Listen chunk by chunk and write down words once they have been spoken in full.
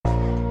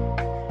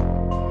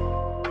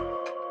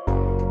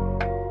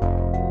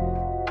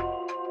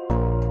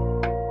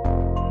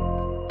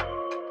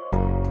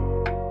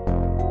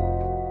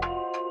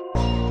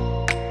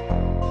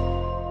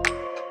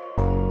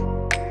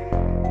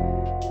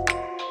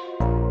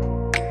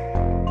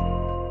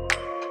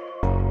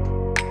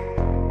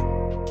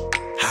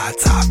High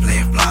top,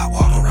 flip flop,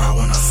 walk around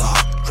with a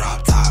sock.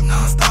 Drop top,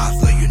 non-stop,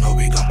 so you know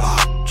we gon'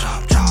 pop.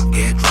 Chop, chop,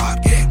 get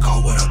dropped, get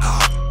caught with a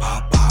cop.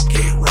 Pop, pop,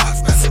 get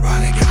rocks, mess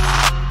around and get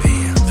popped.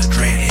 Bam, the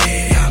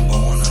dreadhead, yeah, I'm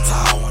going to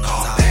top.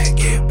 Off that,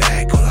 get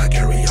back, cause I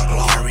carry a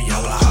glock.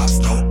 No ops,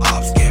 no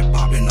ops, get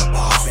poppin' the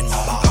boss.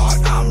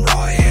 Dog, I'm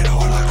raw, head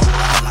hard like a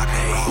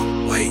rock.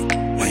 Hey, wait,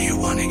 when you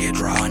wanna get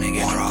dropped, wanna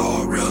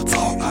go real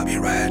talk, I be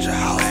right at your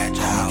house. I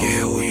don't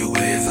care who you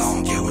is, I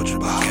don't care what you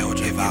bout.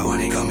 If I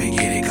wanna come and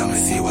get it, come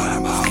and see what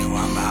I'm about.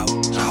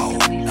 No,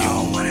 you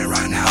don't want it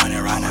right now.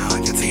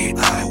 Knock your teeth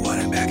out, put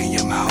it back in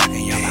your mouth.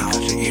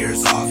 Cut your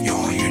ears off, you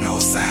don't hear no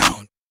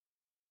sound.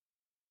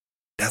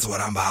 That's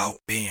what I'm about.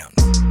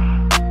 Bam.